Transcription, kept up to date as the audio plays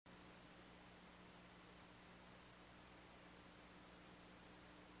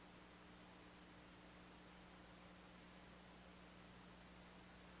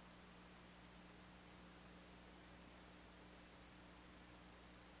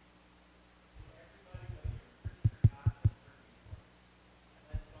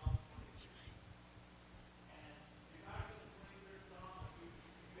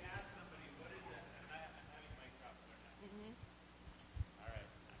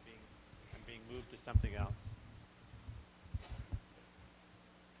something else.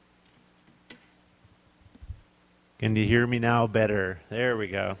 Can you hear me now better? There we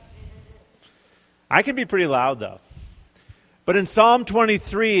go. I can be pretty loud, though. But in Psalm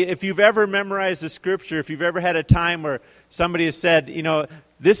 23, if you've ever memorized the scripture, if you've ever had a time where somebody has said,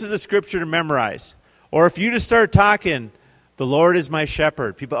 this is a scripture to memorize, or if you just start talking, the Lord is my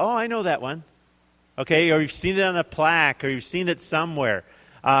shepherd, people, I know that one. Okay, or you've seen it on a plaque, or you've seen it somewhere.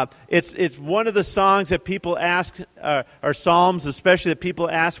 It's one of the songs that people ask, or psalms especially, that people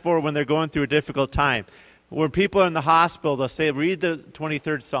ask for when they're going through a difficult time. When people are in the hospital, they'll say, read the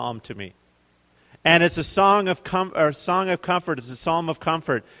 23rd Psalm to me. And it's a song of comfort. It's a psalm of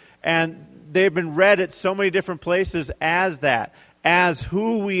comfort. And they've been read at so many different places as that, as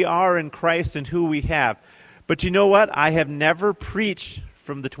who we are in Christ and who we have. But you know what? I have never preached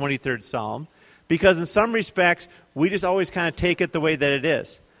from the 23rd Psalm, because in some respects, we just always kind of take it the way that it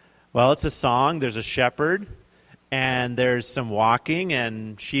is. Well, it's a song. There's a shepherd, and there's some walking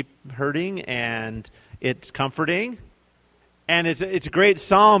and sheep herding, and it's comforting, and it's a great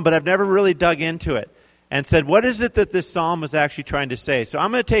psalm, but I've never really dug into it and said, what is it that this psalm is actually trying to say? So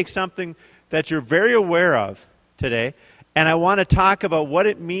I'm going to take something that you're very aware of today, and I want to talk about what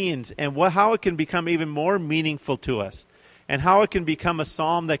it means and how it can become even more meaningful to us, and how it can become a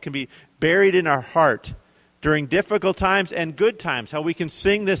psalm that can be buried in our heart during difficult times and good times, how we can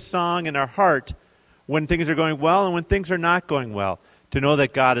sing this song in our heart when things are going well and when things are not going well, to know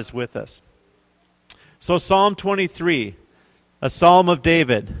that God is with us. So Psalm 23, a psalm of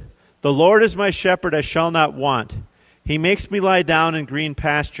David. The Lord is my shepherd, I shall not want. He makes me lie down in green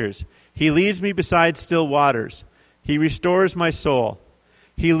pastures. He leads me beside still waters. He restores my soul.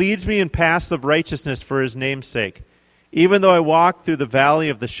 He leads me in paths of righteousness for his name's sake. Even though I walk through the valley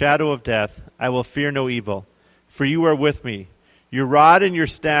of the shadow of death, I will fear no evil, for you are with me. Your rod and your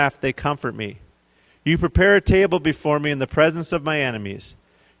staff, they comfort me. You prepare a table before me in the presence of my enemies.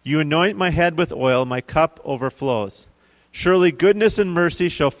 You anoint my head with oil, my cup overflows. Surely goodness and mercy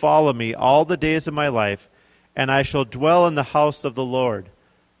shall follow me all the days of my life, and I shall dwell in the house of the Lord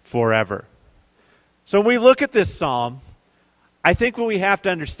forever. So when we look at this psalm, I think what we have to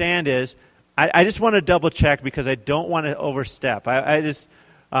understand is, I just want to double check because I don't want to overstep. I just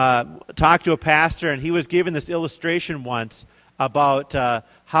talked to a pastor, and he was given this illustration once about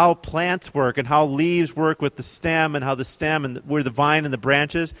how plants work and how leaves work with the stem, and how the stem and where the vine and the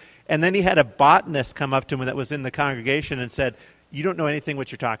branches. And then he had a botanist come up to him that was in the congregation and said, you don't know anything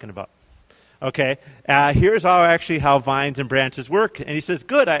what you're talking about. Okay, here's how vines and branches work. And he says,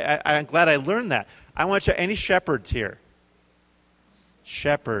 good, I'm glad I learned that. I want you, any shepherds here?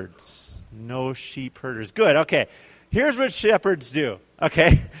 Shepherds, no sheep herders. Good, okay. Here's what shepherds do,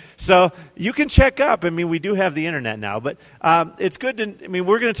 okay? So you can check up. I mean, we do have the internet now, but it's good to,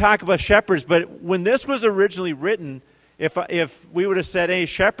 we're going to talk about shepherds, but when this was originally written, if we would have said, hey,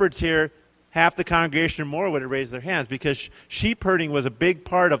 shepherds here, half the congregation or more would have raised their hands, because sheep herding was a big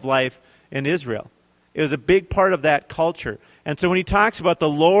part of life in Israel. It was a big part of that culture. And so when he talks about the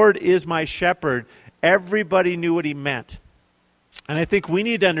Lord is my shepherd, everybody knew what he meant. And I think we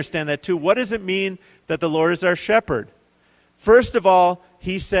need to understand that too. What does it mean that the Lord is our shepherd? First of all,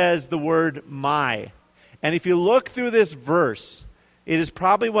 he says the word my. And if you look through this verse, it is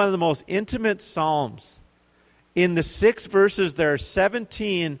probably one of the most intimate psalms. In the 6 verses, there are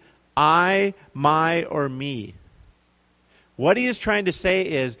 17 I, my, or me. What he is trying to say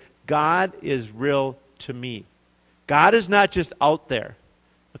is, God is real to me. God is not just out there.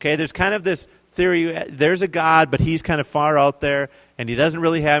 Okay, there's kind of this theory, there's a God, but he's kind of far out there, and he doesn't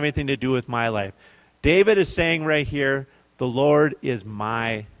really have anything to do with my life. David is saying right here, the Lord is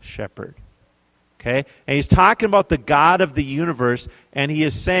my shepherd. Okay? And he's talking about the God of the universe, and he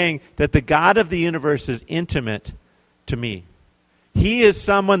is saying that the God of the universe is intimate to me. He is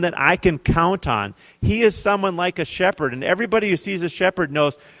someone that I can count on. He is someone like a shepherd, and everybody who sees a shepherd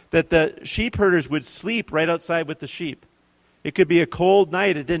knows that the sheep herders would sleep right outside with the sheep. It could be a cold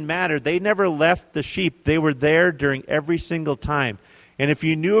night. It didn't matter. They never left the sheep. They were there during every single time. And if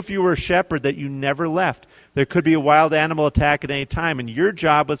you knew, if you were a shepherd, that you never left, there could be a wild animal attack at any time, and your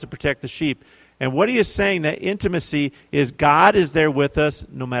job was to protect the sheep. And what he is saying, that intimacy, is God is there with us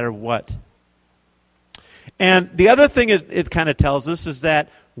no matter what. And the other thing it kind of tells us is that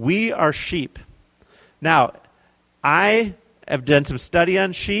we are sheep. Now, I have done some study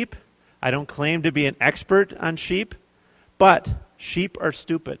on sheep. I don't claim to be an expert on sheep. But sheep are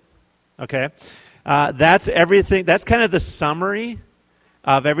stupid, okay? That's everything. That's kind of the summary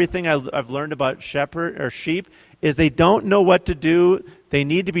of everything I've learned about shepherd or sheep, is they don't know what to do. They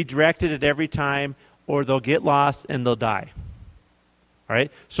need to be directed at every time, or they'll get lost and they'll die. All right?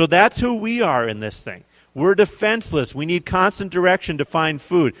 So that's who we are in this thing. We're defenseless. We need constant direction to find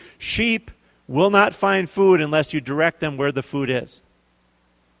food. Sheep will not find food unless you direct them where the food is.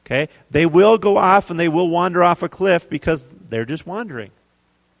 Okay? They will go off and they will wander off a cliff because they're just wandering.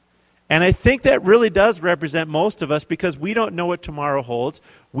 And I think that really does represent most of us because we don't know what tomorrow holds.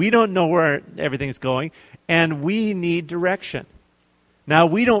 We don't know where everything's going. And we need direction. Now,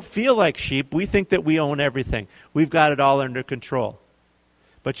 we don't feel like sheep. We think that we own everything. We've got it all under control.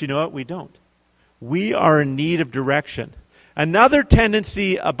 But you know what? We don't. We are in need of direction. Another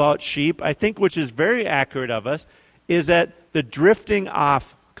tendency about sheep, I think, which is very accurate of us, is that the drifting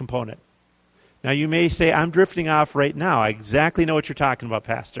off component. Now, you may say, I'm drifting off right now. I exactly know what you're talking about,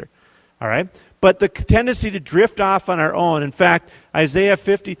 Pastor. All right? But the tendency to drift off on our own. In fact, Isaiah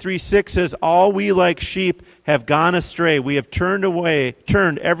 53:6 says, all we like sheep have gone astray. We have turned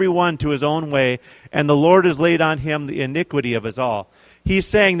every one to his own way, and the Lord has laid on him the iniquity of us all. He's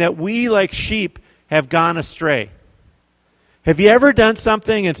saying that we like sheep have gone astray. Have you ever done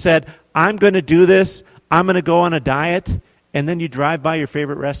something and said, I'm going to do this, I'm going to go on a diet, and then you drive by your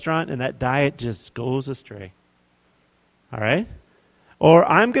favorite restaurant and that diet just goes astray? All right? Or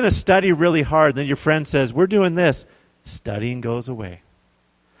I'm going to study really hard, then your friend says, we're doing this, studying goes away.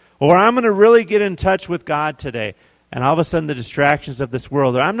 Or I'm going to really get in touch with God today, and all of a sudden the distractions of this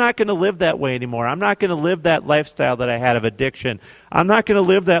world, or I'm not going to live that way anymore. I'm not going to live that lifestyle that I had of addiction. I'm not going to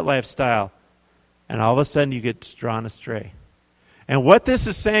live that lifestyle. And all of a sudden you get drawn astray. And what this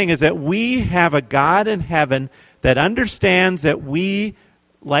is saying is that we have a God in heaven that understands that we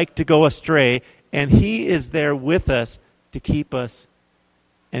like to go astray, and he is there with us to keep us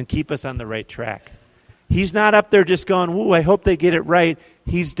and keep us on the right track. He's not up there just going, ooh, I hope they get it right.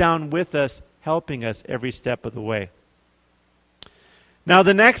 He's down with us, helping us every step of the way. Now,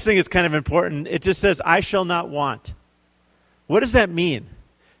 the next thing is kind of important. It just says, I shall not want. What does that mean?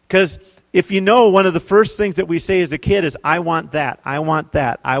 Because if you know, one of the first things that we say as a kid is, I want that, I want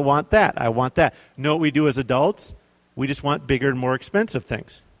that, I want that, I want that. You know what we do as adults? We just want bigger and more expensive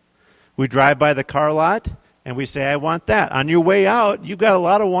things. We drive by the car lot, and we say, I want that. On your way out, you've got a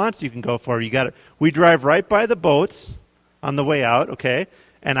lot of wants you can go for. We drive right by the boats on the way out, okay?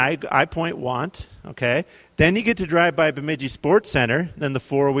 And I point want, okay? Then you get to drive by Bemidji Sports Center, then the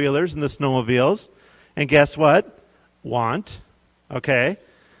four-wheelers and the snowmobiles. And guess what? Want, okay?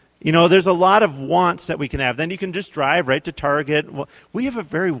 You know, there's a lot of wants that we can have. Then you can just drive right to Target. We have a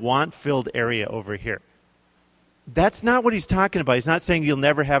very want-filled area over here. That's not what he's talking about. He's not saying you'll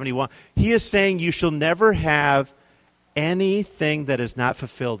never have any want. He is saying you shall never have anything that is not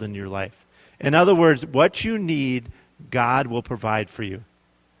fulfilled in your life. In other words, what you need, God will provide for you.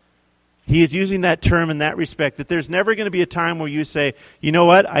 He is using that term in that respect, that there's never going to be a time where you say, you know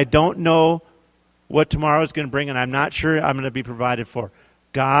what, I don't know what tomorrow is going to bring, and I'm not sure I'm going to be provided for.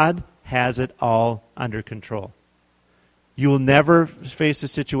 God has it all under control. You will never face a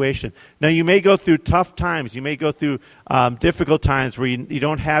situation. Now, you may go through tough times. You may go through difficult times where you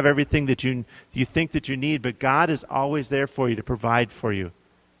don't have everything that you think that you need, but God is always there for you to provide for you.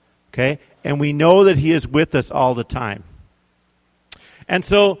 Okay? And we know that he is with us all the time. And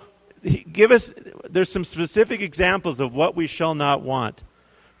so, there's some specific examples of what we shall not want.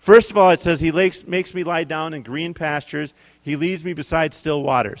 First of all, it says, he makes me lie down in green pastures. He leads me beside still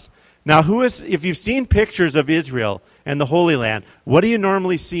waters. Now, if you've seen pictures of Israel and the Holy Land, what do you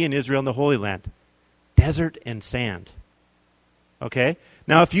normally see in Israel and the Holy Land? Desert and sand. Okay?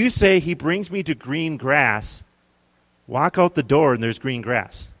 Now, if you say, he brings me to green grass, walk out the door and there's green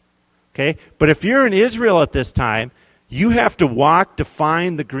grass. Okay? But if you're in Israel at this time, you have to walk to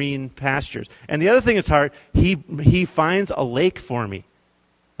find the green pastures. And the other thing is hard, he finds a lake for me.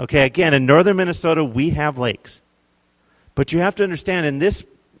 Okay, again, in northern Minnesota, we have lakes. But you have to understand, in this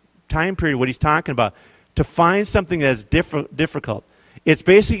time period, what he's talking about, to find something that's difficult. It's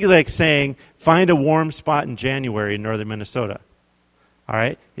basically like saying, find a warm spot in January in northern Minnesota. All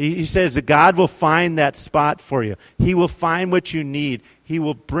right? He says that God will find that spot for you. He will find what you need. He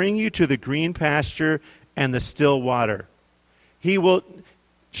will bring you to the green pasture and the still water.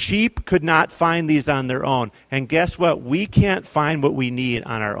 Sheep could not find these on their own. And guess what? We can't find what we need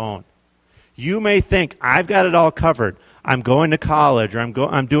on our own. You may think, I've got it all covered. I'm going to college, or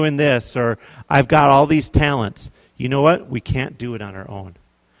I'm doing this, or I've got all these talents. You know what? We can't do it on our own.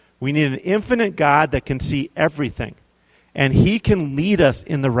 We need an infinite God that can see everything. And he can lead us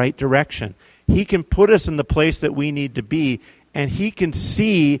in the right direction. He can put us in the place that we need to be, and he can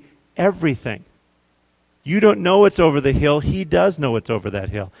see everything. You don't know what's over the hill. He does know what's over that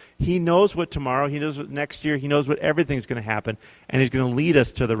hill. He knows what tomorrow, he knows what next year, he knows what everything's going to happen, and he's going to lead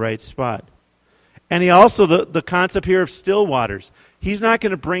us to the right spot. And he also, the concept here of still waters. He's not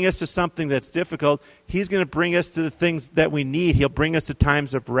going to bring us to something that's difficult. He's going to bring us to the things that we need. He'll bring us to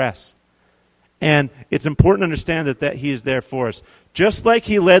times of rest. And it's important to understand that he is there for us. Just like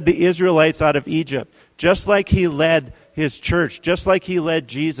he led the Israelites out of Egypt, just like he led his church, just like he led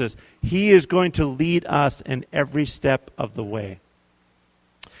Jesus, he is going to lead us in every step of the way.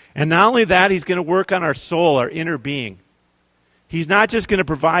 And not only that, he's going to work on our soul, our inner being. He's not just going to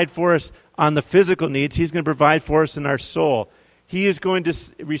provide for us on the physical needs, he's going to provide for us in our soul. He is going to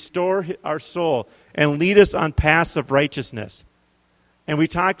restore our soul and lead us on paths of righteousness. And we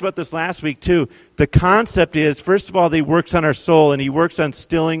talked about this last week too. The concept is, first of all, that he works on our soul, and he works on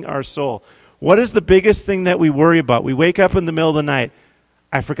stilling our soul. What is the biggest thing that we worry about? We wake up in the middle of the night.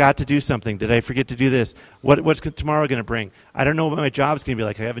 I forgot to do something. Did I forget to do this? What's tomorrow going to bring? I don't know what my job's going to be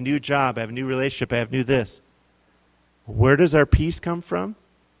like. I have a new job. I have a new relationship. I have new this. Where does our peace come from?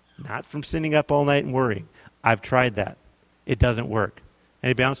 Not from sitting up all night and worrying. I've tried that. It doesn't work.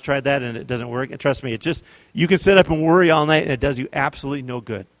 Anybody else tried that and it doesn't work? And trust me, you can sit up and worry all night and it does you absolutely no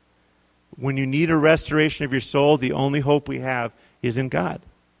good. When you need a restoration of your soul, the only hope we have is in God.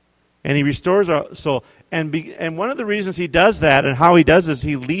 And he restores our soul. And one of the reasons he does that and how he does this,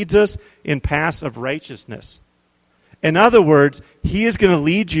 he leads us in paths of righteousness. In other words, he is going to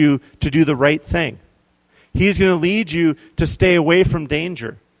lead you to do the right thing. He's going to lead you to stay away from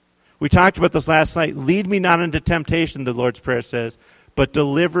danger. We talked about this last night. Lead me not into temptation, the Lord's Prayer says, but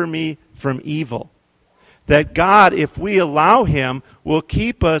deliver me from evil. That God, if we allow him, will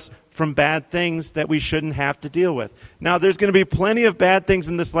keep us from bad things that we shouldn't have to deal with. Now, there's going to be plenty of bad things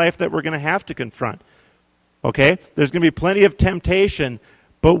in this life that we're going to have to confront. Okay? There's going to be plenty of temptation,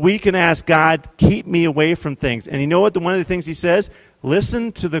 but we can ask God, keep me away from things. And you know what? One of the things he says,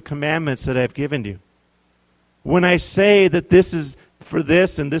 listen to the commandments that I've given you. When I say that this is for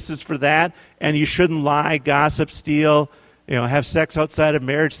this and this is for that, and you shouldn't lie, gossip, steal, have sex outside of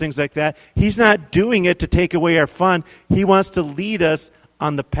marriage, things like that, he's not doing it to take away our fun. He wants to lead us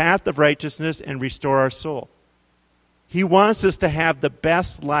on the path of righteousness and restore our soul. He wants us to have the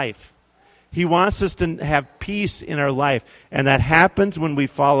best life. He wants us to have peace in our life, and that happens when we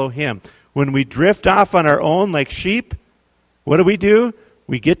follow him. When we drift off on our own like sheep, what do?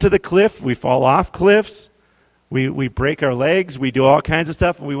 We get to the cliff, we fall off cliffs, we break our legs, we do all kinds of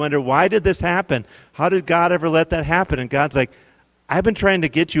stuff, and we wonder, why did this happen? How did God ever let that happen? And God's like, I've been trying to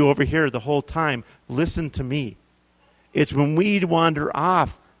get you over here the whole time. Listen to me. It's when we wander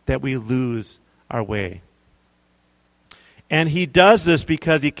off that we lose our way. And he does this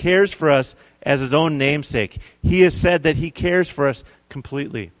because he cares for us as his own namesake. He has said that he cares for us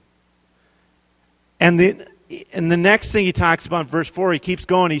completely. And the next thing he talks about in verse 4, he keeps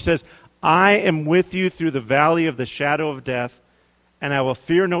going. He says, I am with you through the valley of the shadow of death, and I will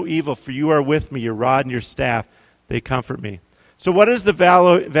fear no evil, for you are with me, your rod and your staff, they comfort me. So what is the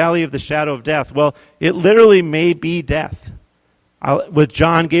valley of the shadow of death? Well, it literally may be death.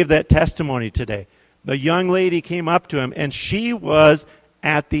 John gave that testimony today. The young lady came up to him, and she was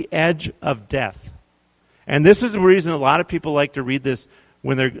at the edge of death. And this is the reason a lot of people like to read this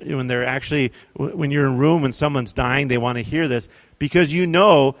when you're in a room when someone's dying, they want to hear this, because you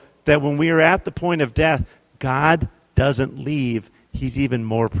know that when we are at the point of death, God doesn't leave. He's even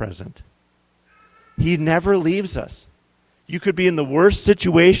more present. He never leaves us. You could be in the worst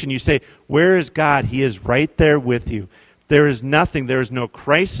situation. You say, where is God? He is right there with you. There is nothing. There is no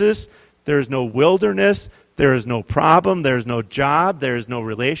crisis. There is no wilderness. There is no problem. There is no job. There is no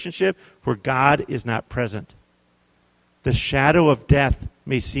relationship where God is not present. The shadow of death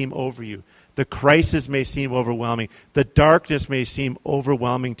may seem over you. The crisis may seem overwhelming. The darkness may seem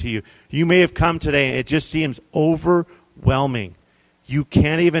overwhelming to you. You may have come today and it just seems overwhelming. You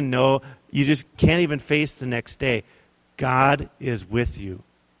can't even know. You just can't even face the next day. God is with you.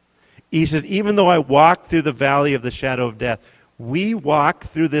 He says, even though I walk through the valley of the shadow of death, we walk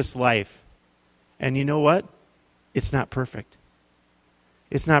through this life. And you know what? It's not perfect.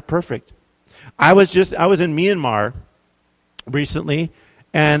 It's not perfect. I was in Myanmar recently,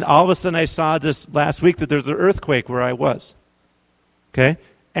 and all of a sudden I saw this last week that there's an earthquake where I was. Okay?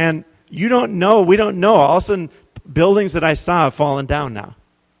 And we don't know. All of a sudden, buildings that I saw have fallen down now.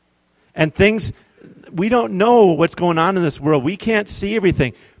 And things, we don't know what's going on in this world. We can't see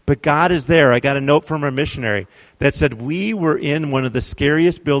everything. But God is there. I got a note from our missionary that said we were in one of the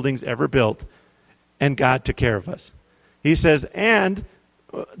scariest buildings ever built, and God took care of us. He says, and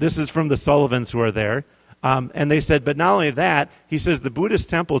this is from the Sullivans who are there, and they said, but not only that, he says the Buddhist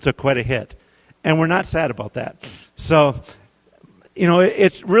temple took quite a hit, and we're not sad about that. So,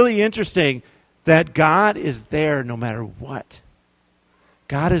 it's really interesting that God is there no matter what.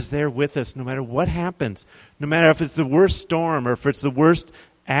 God is there with us no matter what happens, no matter if it's the worst storm or if it's the worst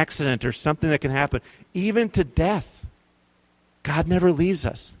accident or something that can happen, even to death. God never leaves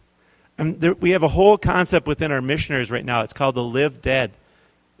us. And we have a whole concept within our missionaries right now. It's called the Live Dead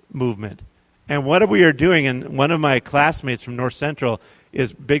movement. And what we are doing, and one of my classmates from North Central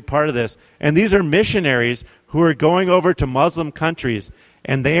is a big part of this, and these are missionaries who are going over to Muslim countries,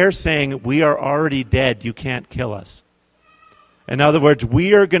 and they are saying, we are already dead, you can't kill us. In other words,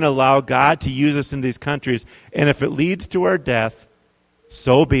 we are going to allow God to use us in these countries, and if it leads to our death,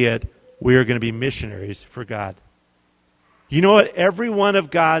 so be it. We are going to be missionaries for God. You know what? Every one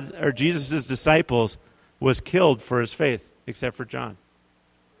of God or Jesus' disciples was killed for his faith, except for John.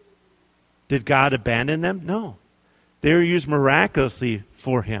 Did God abandon them? No. They were used miraculously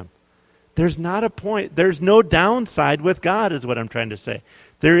for him. There's not a point. There's no downside with God, is what I'm trying to say.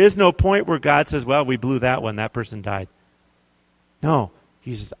 There is no point where God says, well, we blew that one. That person died. No.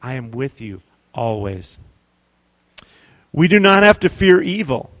 He says, I am with you always. We do not have to fear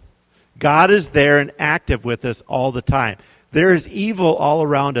evil. God is there and active with us all the time. There is evil all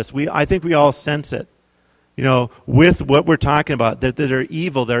around us. I think we all sense it. You know, with what we're talking about, that they're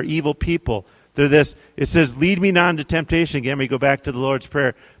evil. They're evil people. They're this. It says, lead me not into temptation. Again, we go back to the Lord's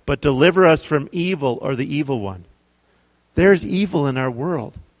Prayer. But deliver us from evil or the evil one. There's evil in our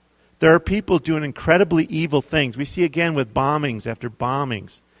world. There are people doing incredibly evil things. We see again with bombings after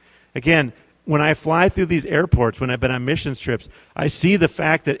bombings. Again, when I fly through these airports, when I've been on missions trips, I see the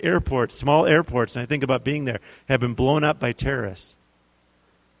fact that airports, small airports, and I think about being there, have been blown up by terrorists.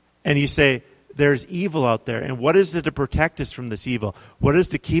 And you say, there's evil out there. And what is it to protect us from this evil? What is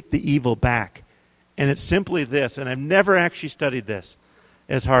to keep the evil back? And it's simply this, and I've never actually studied this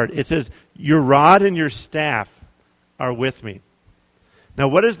as hard. It says, your rod and your staff are with me. Now,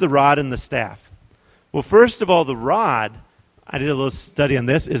 what is the rod and the staff? Well, first of all, the rod, I did a little study on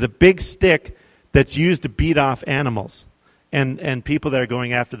this, is a big stick that's used to beat off animals and people that are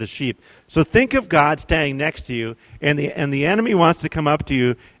going after the sheep. So think of God standing next to you, and the enemy wants to come up to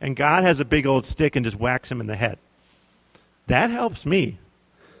you, and God has a big old stick and just whacks him in the head. That helps me.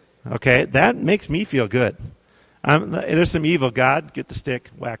 Okay? That makes me feel good. There's some evil. God, get the stick,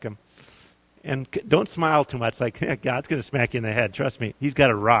 whack him. And don't smile too much like, God's going to smack you in the head. Trust me. He's got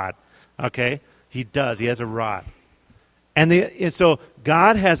a rod. Okay? He does. He has a rod. And so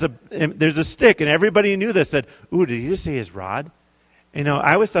God has there's a stick, and everybody who knew this said, ooh, did he just say his rod? You know,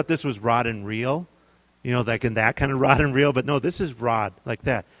 I always thought this was rod and reel, you know, like in that kind of rod and reel, but no, this is rod, like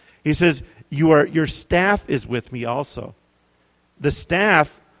that. He says, your staff is with me also. The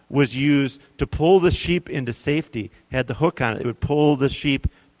staff was used to pull the sheep into safety. It had the hook on it. It would pull the sheep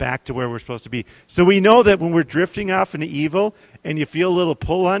back to where we're supposed to be. So we know that when we're drifting off into evil and you feel a little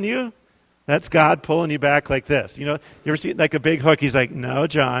pull on you, that's God pulling you back like this. You know, you ever see like a big hook? He's like, no,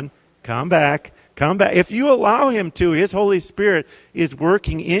 John, come back, come back. If you allow him to, his Holy Spirit is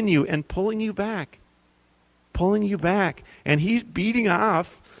working in you and pulling you back. And he's beating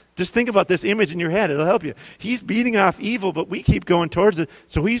off. Just think about this image in your head. It'll help you. He's beating off evil, but we keep going towards it.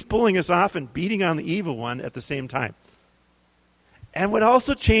 So he's pulling us off and beating on the evil one at the same time. And what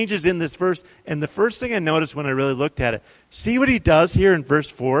also changes in this verse, and the first thing I noticed when I really looked at it, see what he does here in verse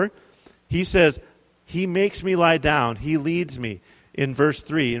 4? He says, he makes me lie down. He leads me. In verse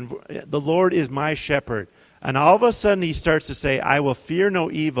 3, and the Lord is my shepherd. And all of a sudden he starts to say, I will fear no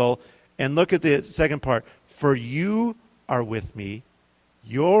evil. And look at the second part. For you are with me.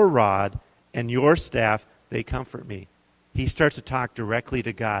 Your rod and your staff, they comfort me. He starts to talk directly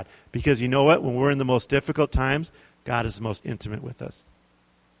to God. Because you know what? When we're in the most difficult times, God is the most intimate with us.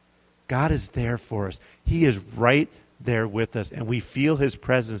 God is there for us. He is right there with us. And we feel his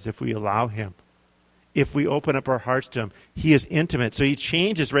presence if we allow him. If we open up our hearts to him. He is intimate. So he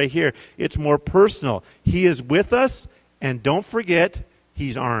changes right here. It's more personal. He is with us. And don't forget,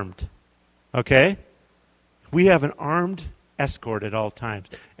 he's armed. Okay? We have an armed escort at all times.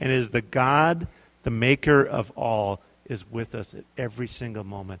 And it is the God, the maker of all, is with us at every single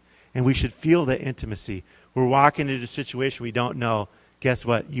moment. And we should feel that intimacy. We're walking into a situation we don't know. Guess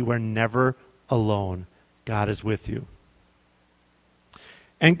what? You are never alone. God is with you.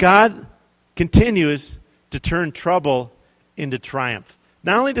 And God continues to turn trouble into triumph.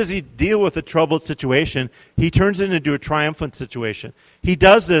 Not only does he deal with a troubled situation, he turns it into a triumphant situation. He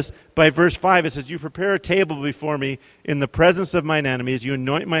does this by verse 5. It says, you prepare a table before me in the presence of mine enemies. You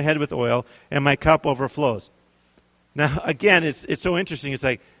anoint my head with oil, and my cup overflows. Now, again, it's so interesting. It's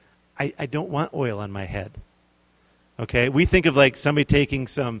like, I don't want oil on my head. Okay? We think of like somebody taking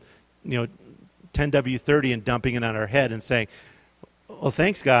some, 10W30 and dumping it on our head and saying, well,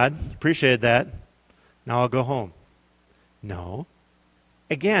 thanks, God. Appreciated that. Now I'll go home. No.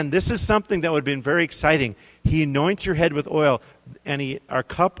 again, this is something that would have been very exciting. He anoints your head with oil, and our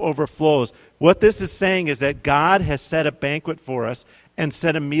cup overflows. What this is saying is that God has set a banquet for us and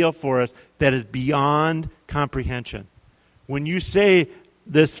set a meal for us that is beyond comprehension. When you say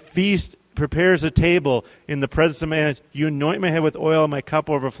this feast prepares a table in the presence of my enemies, you anoint my head with oil, and my cup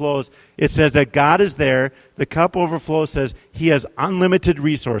overflows, it says that God is there. The cup overflows says he has unlimited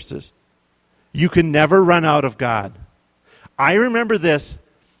resources. You can never run out of God. I remember this,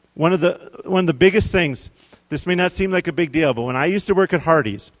 one of the biggest things, this may not seem like a big deal, but when I used to work at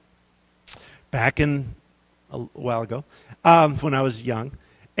Hardee's, back in a while ago, when I was young,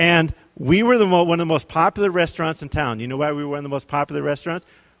 and we were one of the most popular restaurants in town. You know why we were one of the most popular restaurants?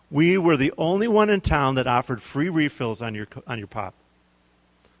 We were the only one in town that offered free refills on your pop.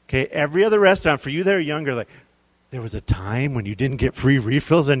 Okay, every other restaurant, for you that are younger, like, there was a time when you didn't get free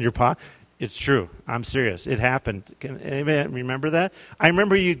refills on your pop. It's true. I'm serious. It happened. Can anybody remember that? I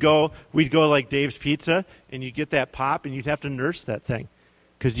remember we'd go like Dave's Pizza, and you'd get that pop, and you'd have to nurse that thing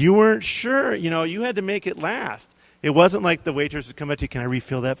because you weren't sure. You had to make it last. It wasn't like the waitress would come up to you, can I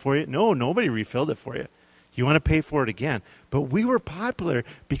refill that for you? No, nobody refilled it for you. You want to pay for it again. But we were popular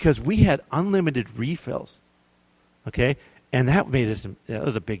because we had unlimited refills. Okay? And that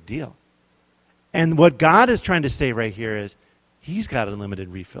was a big deal. And what God is trying to say right here is he's got unlimited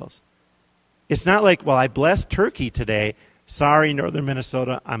refills. It's not like, well, I blessed Turkey today. Sorry, Northern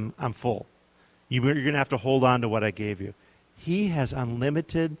Minnesota, I'm full. You're going to have to hold on to what I gave you. He has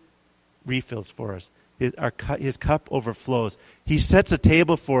unlimited refills for us. His cup overflows. He sets a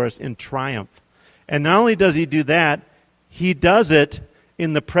table for us in triumph. And not only does he do that, he does it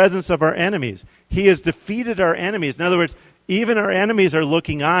in the presence of our enemies. He has defeated our enemies. In other words, even our enemies are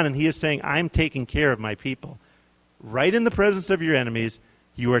looking on, and he is saying, I'm taking care of my people. Right in the presence of your enemies,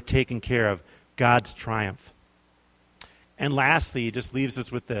 you are taking care of. God's triumph. And lastly, he just leaves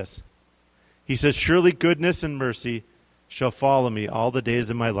us with this. He says, surely goodness and mercy shall follow me all the days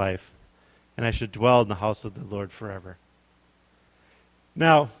of my life, and I should dwell in the house of the Lord forever.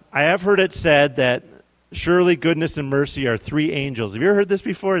 Now, I have heard it said that surely goodness and mercy are three angels. Have you ever heard this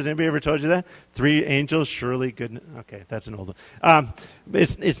before? Has anybody ever told you that? Three angels, surely goodness. Okay, that's an old one.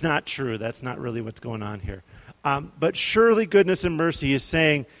 It's not true. That's not really what's going on here. But surely goodness and mercy is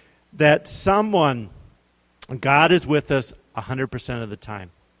saying that God is with us 100% of the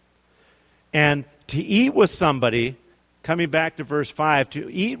time. And to eat with somebody, coming back to verse 5, to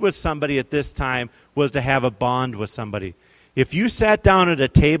eat with somebody at this time was to have a bond with somebody. If you sat down at a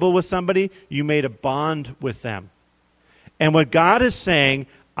table with somebody, you made a bond with them. And what God is saying,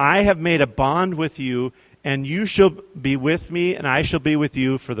 I have made a bond with you, and you shall be with me, and I shall be with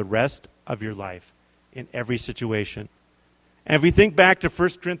you for the rest of your life in every situation. And if we think back to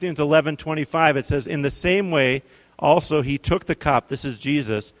 1 Corinthians 11:25, it says, in the same way, also he took the cup, this is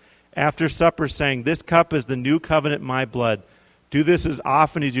Jesus, after supper saying, this cup is the new covenant in my blood. Do this as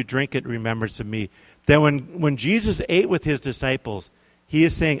often as you drink it in remembrance of me. That when Jesus ate with his disciples, he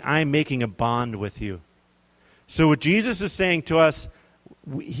is saying, I'm making a bond with you. So what Jesus is saying to us,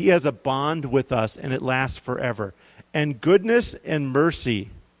 he has a bond with us, and it lasts forever. And goodness and mercy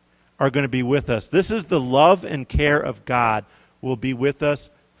are going to be with us. This is the love and care of God will be with us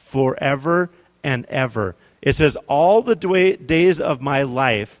forever and ever. It says, all the days of my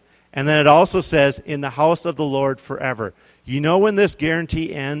life, and then it also says, in the house of the Lord forever. You know when this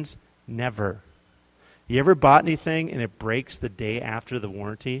guarantee ends? Never. You ever bought anything and it breaks the day after the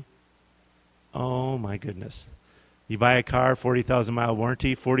warranty? Oh my goodness. You buy a car, 40,000 mile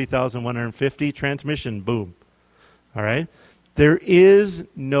warranty, 40,150, transmission, boom. All right? There is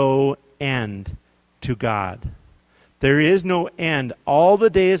no end to God. There is no end. All the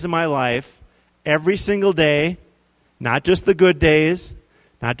days of my life, every single day, not just the good days,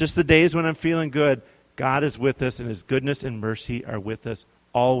 not just the days when I'm feeling good, God is with us, and his goodness and mercy are with us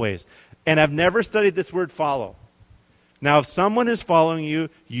always. And I've never studied this word follow. Now, if someone is following you,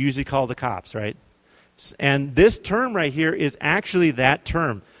 you usually call the cops, right? And this term right here is actually that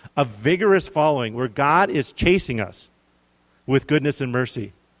term, a vigorous following, where God is chasing us with goodness and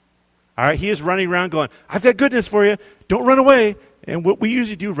mercy. All right, he is running around going, I've got goodness for you. Don't run away. And what we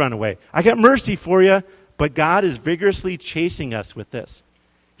usually do, run away. I got mercy for you. But God is vigorously chasing us with this.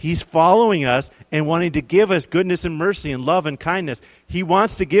 He's following us and wanting to give us goodness and mercy and love and kindness. He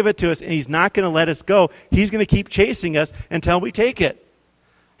wants to give it to us, and he's not going to let us go. He's going to keep chasing us until we take it.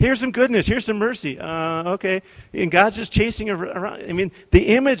 Here's some goodness. Here's some mercy. Okay. And God's just chasing around. I mean, the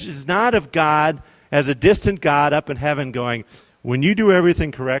image is not of God as a distant God up in heaven going, when you do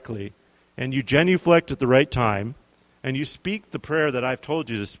everything correctly and you genuflect at the right time and you speak the prayer that I've told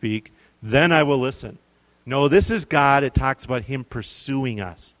you to speak, then I will listen. No, this is God. It talks about him pursuing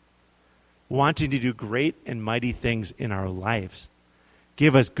us, wanting to do great and mighty things in our lives,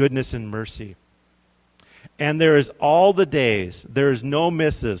 give us goodness and mercy. And there is all the days, there is no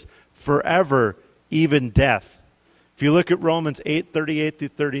misses, forever, even death. If you look at Romans 8:38 through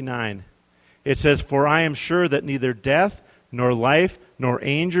 39, it says, "For I am sure that neither death, nor life, nor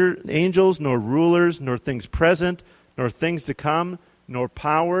angels, nor rulers, nor things present, nor things to come, nor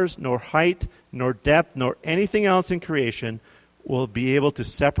powers, nor height, nor depth, nor anything else in creation will be able to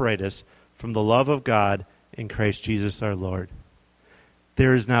separate us from the love of God in Christ Jesus our Lord."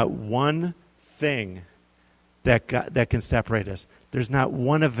 There is not one thing that can separate us. There's not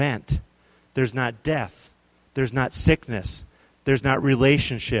one event. There's not death. There's not sickness. There's not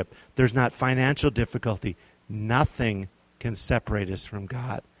relationship. There's not financial difficulty. Nothing can separate us from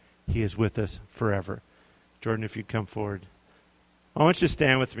God. He is with us forever. Jordan, if you'd come forward. I want you to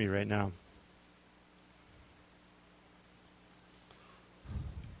stand with me right now.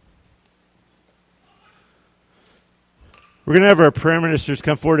 We're going to have our prayer ministers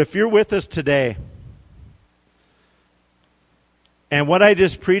come forward. If you're with us today, and what I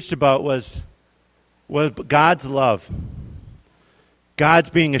just preached about was God's love, God's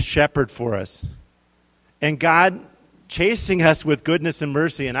being a shepherd for us, and God chasing us with goodness and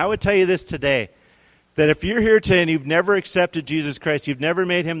mercy. And I would tell you this today, that if you're here today and you've never accepted Jesus Christ, you've never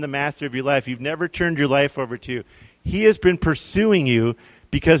made him the master of your life, you've never turned your life over to you, he has been pursuing you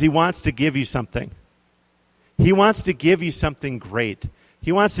because he wants to give you something. He wants to give you something great.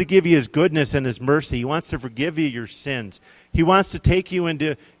 He wants to give you his goodness and his mercy. He wants to forgive you your sins. He wants to take you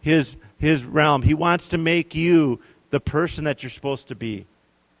into his realm. He wants to make you the person that you're supposed to be.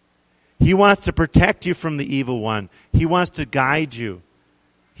 He wants to protect you from the evil one. He wants to guide you.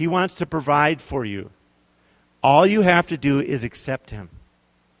 He wants to provide for you. All you have to do is accept him.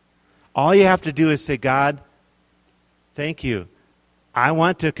 All you have to do is say, "God, thank you. I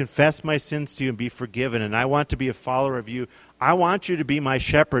want to confess my sins to you and be forgiven, and I want to be a follower of you. I want you to be my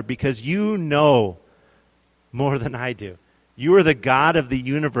shepherd because you know more than I do. You are the God of the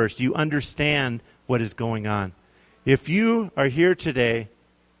universe. You understand what is going on." If you are here today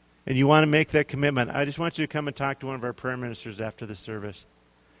and you want to make that commitment, I just want you to come and talk to one of our prayer ministers after the service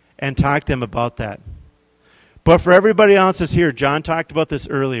and talk to him about that. But for everybody else that's here, John talked about this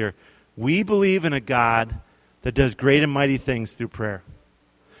earlier, we believe in a God that does great and mighty things through prayer.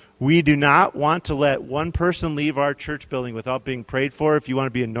 We do not want to let one person leave our church building without being prayed for. If you want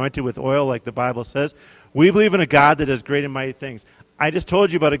to be anointed with oil like the Bible says, we believe in a God that does great and mighty things. I just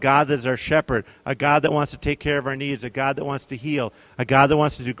told you about a God that is our shepherd, a God that wants to take care of our needs, a God that wants to heal, a God that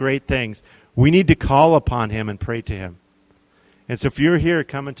wants to do great things. We need to call upon him and pray to him. And so if you're here,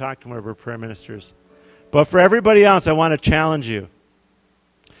 come and talk to one of our prayer ministers. But for everybody else, I want to challenge you.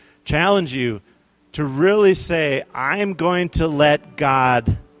 Challenge you to really say, I'm going to let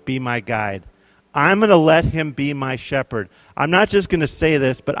God be my guide. I'm going to let him be my shepherd. I'm not just going to say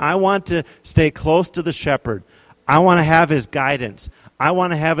this, but I want to stay close to the shepherd. I want to have his guidance. I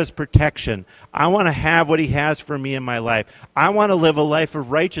want to have his protection. I want to have what he has for me in my life. I want to live a life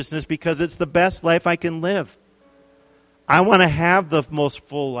of righteousness because it's the best life I can live. I want to have the most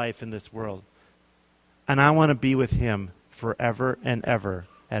full life in this world. And I want to be with him forever and ever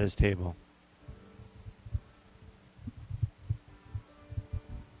at his table.